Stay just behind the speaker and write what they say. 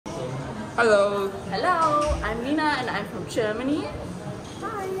Hello. Hello, I'm Nina and I'm from Germany.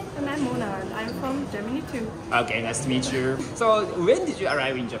 Hi, and I'm Mona and I'm from Germany too. Okay, nice to meet you. So, when did you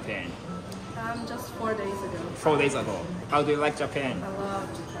arrive in Japan? Just 4 days ago. 4 days ago. How do you like Japan? I love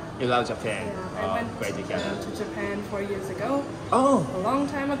Japan. You love Japan? Yeah, I went great to hear that. to Japan 4 years ago. Oh, A long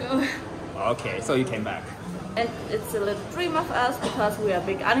time ago. okay. So you came back. And it's a little dream of us because we are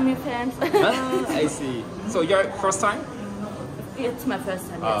big anime fans. I see. So your first time? It's my first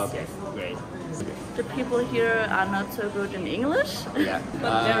time, yes, Okay, yes. great. The people here are not so good in English. Yeah.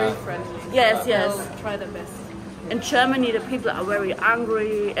 But very friendly. Yes, yes. They'll try their best. In Germany, the people are very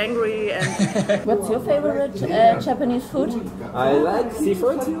angry, and... What's your favorite Japanese food? I like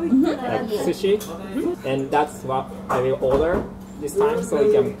seafood, like sushi, and that's what I will order this time, so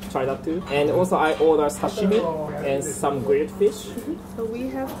you can try that too. And also I order sashimi and some grilled fish. So we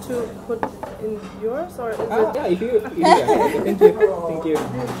have to put in yours or is it? Yeah, if you thank you.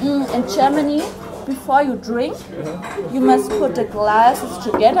 In Germany, before you drink, you must put the glasses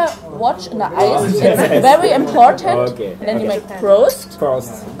together, watch in the eyes. It's very important. Okay. And then you make Prost.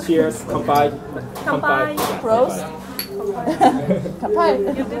 Prost. Cheers. Kanpai. Kanpai. Yeah, Prost. Kanpai.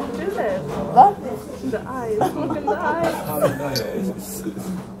 You didn't do that. What? The eyes. Look in the eyes.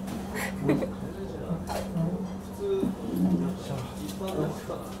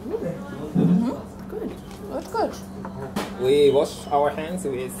 Good, good. We wash our hands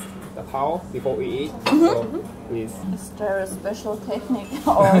with the towel before we eat. So please. Is there a special technique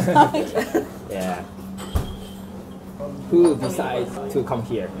or something? Yeah. Who decides to come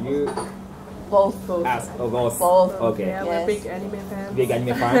here? You Both. ask or both? Both. Okay. Yeah, Yes. we're big anime fans. Big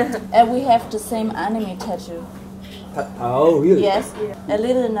anime fan? And we have the same anime tattoo. Oh, really? Yes. A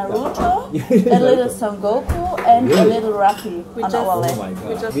little Naruto, a little Son Goku, and a little Ruffy on our Oh leg. my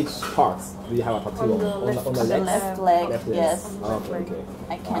god. Which parts do you have a tattoo on? On the On the legs? left leg, Left legs. yes. Okay, okay.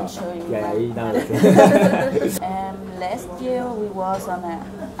 I can show you. Yeah, now. Last year we was on an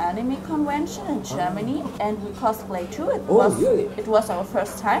anime convention in Germany and we cosplay too. Really? It was our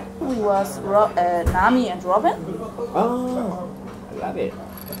first time. We was Nami and Robin. Oh, I love it.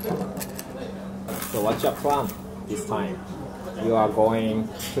 So what's your plan this time? You are going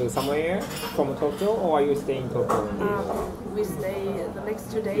to somewhere from Tokyo, or are you staying in Tokyo? We stay the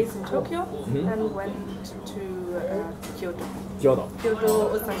next 2 days in Tokyo and went to Kyoto. Kyoto.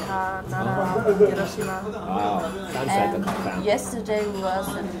 Kyoto, Osaka, Nara, Hiroshima. Wow, sounds like a plan. Yesterday we was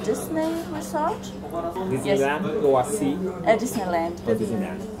in Disney resort. Disneyland or sea? Disneyland. Or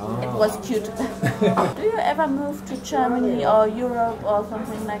Disneyland? It Oh. was cute. Do you ever move to Germany or Europe or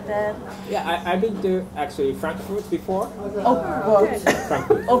something like that? Yeah, I've been to actually Frankfurt before. Oh God.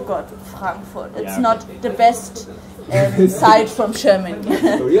 Frankfurt. Oh God, Frankfurt. It's Yeah. not the best side from Germany.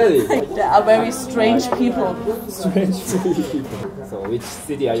 Really? There are very strange people. Strange people. So which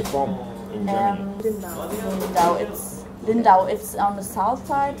city are you from in Germany? Lindau. Lindau. It's on the south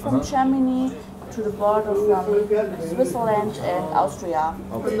side from Germany to the border from Switzerland and Austria.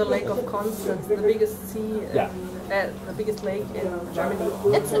 On the Lake of Constance, the biggest sea, Yeah. the biggest lake in Germany.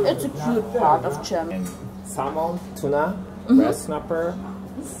 It's a cute part of Germany. And salmon, tuna, red snapper,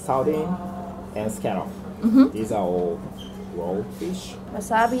 sardine, and scallop. These are all raw fish.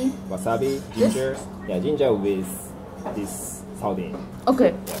 Wasabi. Wasabi, ginger. Yeah, ginger with this sardine.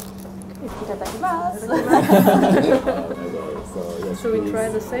 Okay. Itadakimasu. So yes, Should we please. try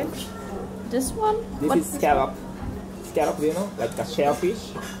the same? This one? This What's is scallop. Scallop, do you know? Like a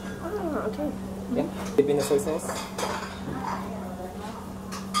shellfish. Ah, okay. Yeah. Dip in the soy sauce.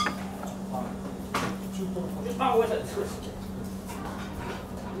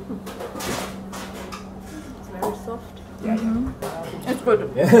 It's very soft. Yeah, It's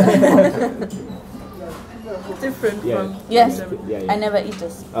good. Different Yeah. from Yes. Germany. Yeah. I never eat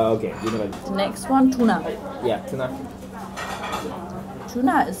this. Okay. You know. The next one, tuna. Yeah, tuna.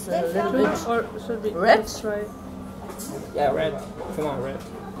 Tuna is a little bit. Or should we Red? let's try? Yeah, red. Tuna, red.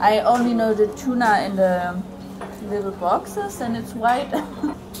 I only know the tuna in the little boxes and it's white.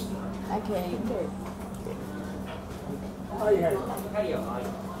 Okay.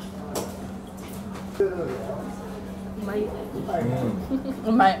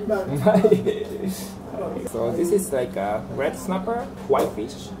 My So this is like a red snapper, white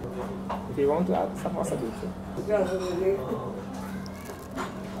fish. If you want to add some wasabi too.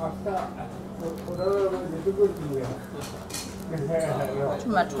 too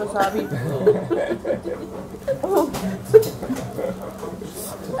much wasabi.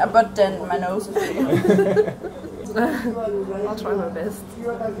 But then my nose is free. I'll try my best.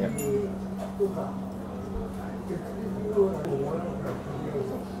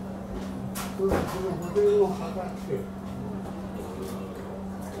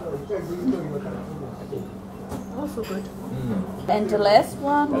 Also good. And the last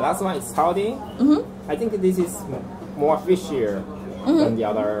one? The last one is sardine. I think this is more fishier than the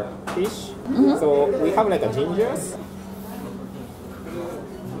other fish. So we have like a gingers.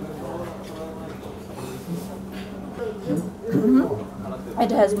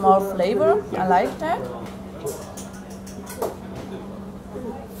 It has more flavor. I like that.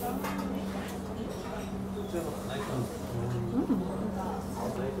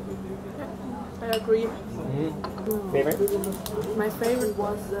 I agree. Favorite? My favorite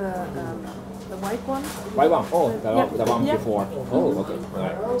was the white one. White one. Oh, the one Yeah. before. Oh, okay.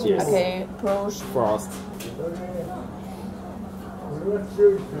 Alright. Cheers. Okay, Prost. Frost.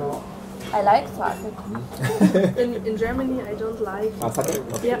 I like sake. In Germany, I don't like. Sake? Okay.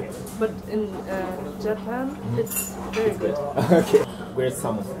 Yeah, but in Japan, it's very good. Okay. Where's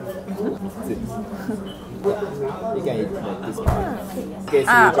salmon? You can eat like this part. Okay, so you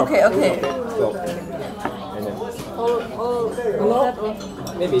chop- okay. So, and then All that or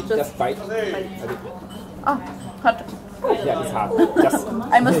maybe just bite. Oh, hot. Yeah, it's hard. Just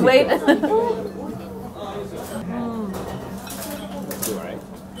I must wait. do right.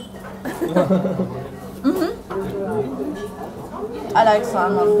 I like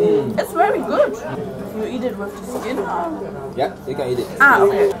salmon. It's very good. You eat it with the skin or? Yeah, you can eat it.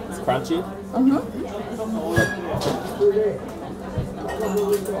 Okay. It's crunchy.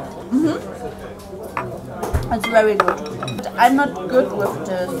 It's very good. But I'm not good with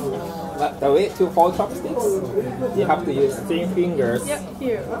this. But the way to hold chopsticks, you have to use 3 fingers. yeah,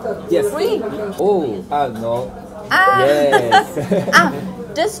 here. Yes. 3. Oh, no. Ah. Yes.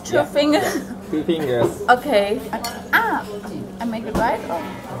 This 2 fingers. 2 fingers. Okay. I make it right? Or?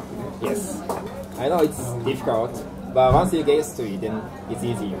 Yes. I know it's difficult, but once you get used to it, then it's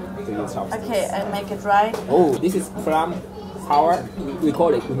easy to use chopsticks. Okay, I make it right. Oh, this is clam sour. We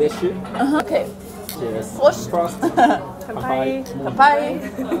call it umeshu. Okay. Cheers. Prost. Frost. Bye. Bye.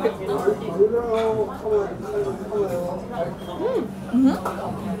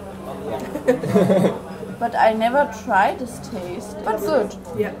 But I never tried this taste. But good.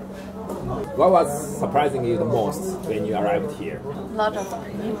 Yeah. What was surprising you the most when you arrived here? Lot of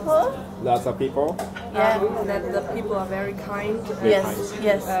people. Lots of people. Yeah. That the people are very kind. Yes.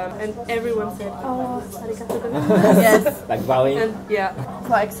 Yes. And everyone said, "Oh, arigatou gozaimasu." Yes. Like bowing. And yeah,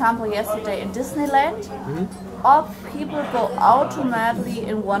 For example, yesterday in Disneyland, all people go automatically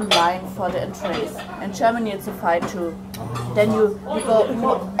in one line for the entrance. In Germany, it's a fight too. Then you go.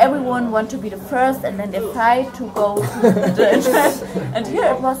 Everyone want to be the first, and then they fight to go to the entrance. And here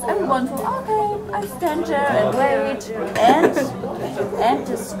it was everyone. So, okay, I stand there and wait. And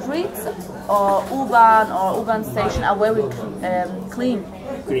the streets or U-Bahn station are very clean.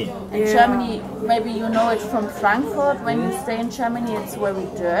 Green. In Germany, maybe you know it from Frankfurt. When you stay in Germany, it's very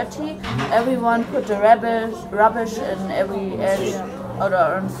dirty. Everyone put the rubbish in every area or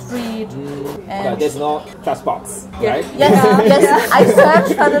on the street. But And there's no trash box, right? yes, I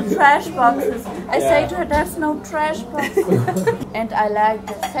search for the trash boxes. I say to her, there's no trash box. And I like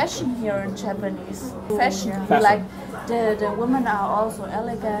the fashion here in Japanese. Fashion. Like the women are also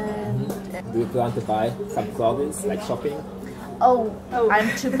elegant. Do you plan to buy some clothes, like shopping? Oh, I'm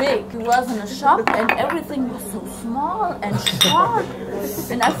too big. We was in a shop and everything was so small and short.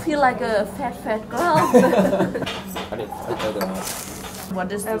 And I feel like a fat girl.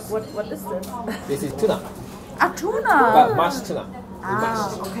 What is this? what is this? This is tuna. Tuna. Mashed tuna.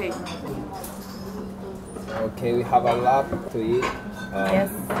 Okay. Okay, we have a lot to eat. Yes.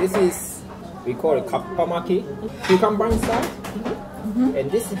 This is, we call it kappamaki, cucumber inside.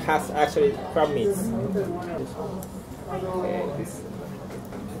 And this has actually crab meat. Okay, this.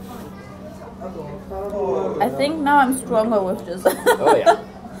 I think now I'm stronger with this. Oh yeah,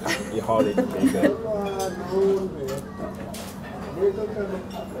 you hold it very good.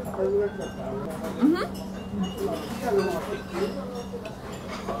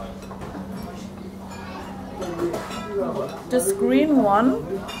 This green one,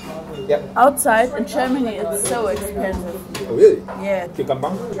 Yep. outside in Germany, it's so expensive. Oh really? Yeah.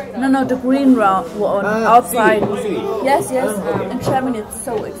 Cucumber? No, the green one outside. Chili. Yes. In Germany, it's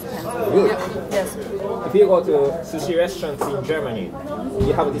so expensive. Really? Yes. If you go to sushi restaurants in Germany,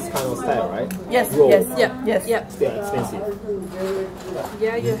 you have this kind of style, right? Yes. Roll. Yes. Yeah. Yes. Yeah. Still expensive.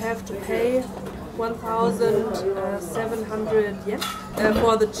 Yeah, you have to pay 1,700 yen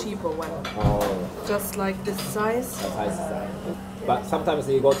for the cheaper one. Oh, Just like this size. that's nice style. But sometimes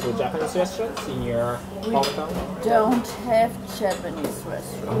you go to Japanese restaurants in your hometown. Don't have Japanese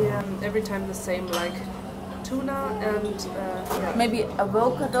restaurant. Yeah, every time the same, like tuna and yeah. Maybe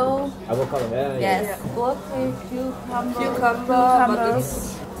avocado. Avocado, yeah. Yes. Gurke, cucumber. Cucumber, but cucumbers.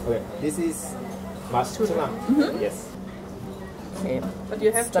 it's Okay, this is mashed tuna. Yes. Okay. But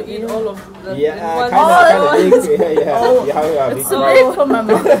you have to eat all of the Yeah, one. kind of big. Yeah. You have a big It's too one. big for my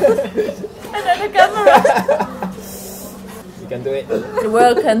mouth. And then the camera. You can do it. The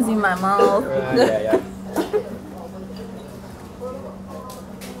world can see my mouth. Yeah.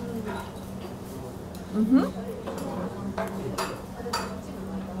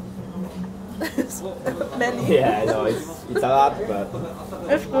 Many. Yeah, I know it's a lot, but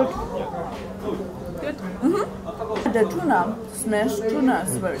It's good. Good. The tuna, smashed tuna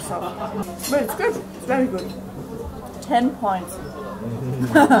is very soft. But it's good. It's very good. 10 points.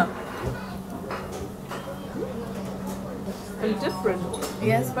 And different.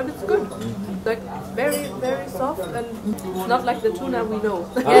 Yes. But it's good. Like very, very soft and not like the tuna we know.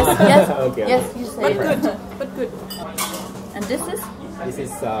 Yes. Okay. Yes, you say But it. good. But good. And this is? This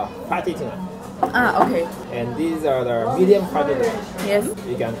is fatty tuna, Ah, okay. and these are the medium fatty tuna. Yes.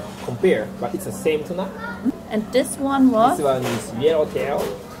 You can compare, but it's the same tuna. And this one was? This one is yellowtail.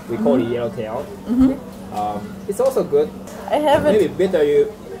 We call it yellowtail. It's also good. I have it. Maybe better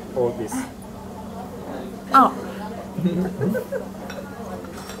you for this. Oh.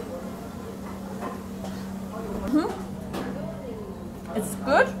 It's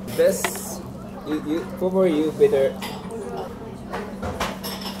good. This you probably you better.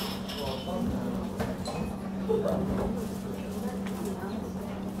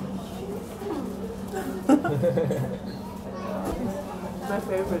 My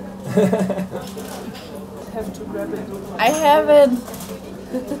favorite. Have to grab it. I have it.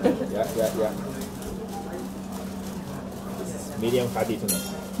 Yeah. This is medium fatty tuna.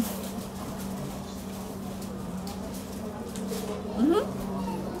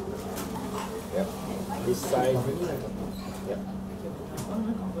 Yep. This side. Yep.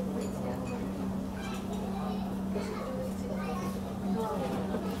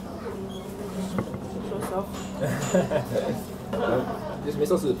 So soft. This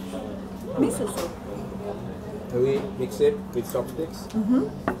miso soup. Miso soup. We mix it with chopsticks.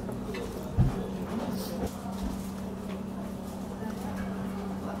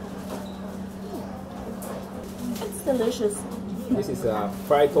 It's delicious. This is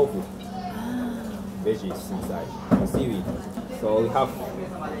fried tofu. Veggies inside. Seaweed. So we have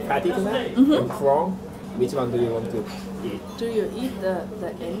fatty tuna and prawn. Which one do you want to eat? Do you eat the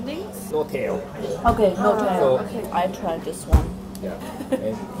endings? No tail. Okay, no tail. So- Okay, I tried this one. Yeah.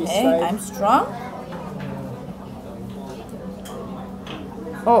 And this Okay, side. I'm strong.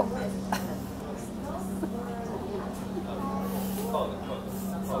 Oh.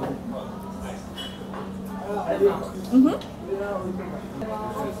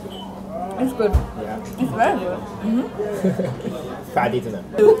 It's good. Yeah. It's very good. Fatty tuna.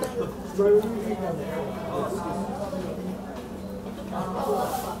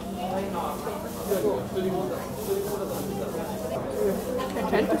 I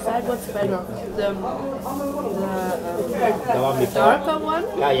can't decide what's better. The The one before. darker one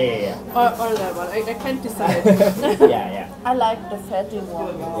Yeah. or that one. I can't decide. Yeah. I like the fatty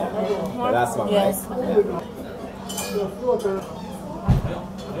one. Yeah. The last one, Yes. right? Yeah.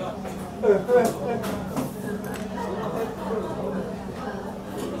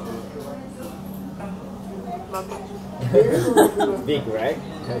 Big, right?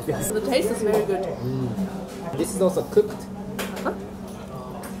 The taste is very good. This is also cooked.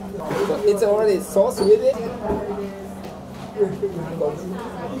 So it's already sauce with it.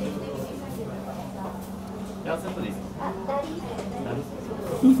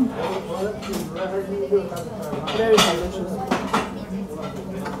 Very delicious.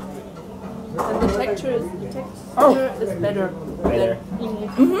 And the texture is better. Better.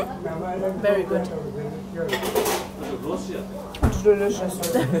 Very good. It's delicious.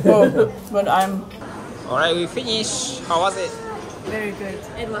 Oh, but I'm Alright, we finished. How was it? very good.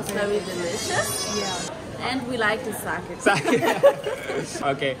 It was very delicious. Yeah. And we like the sake.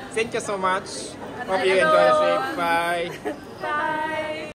 Okay, thank you so much. Hope you enjoy the trip. Bye. Bye.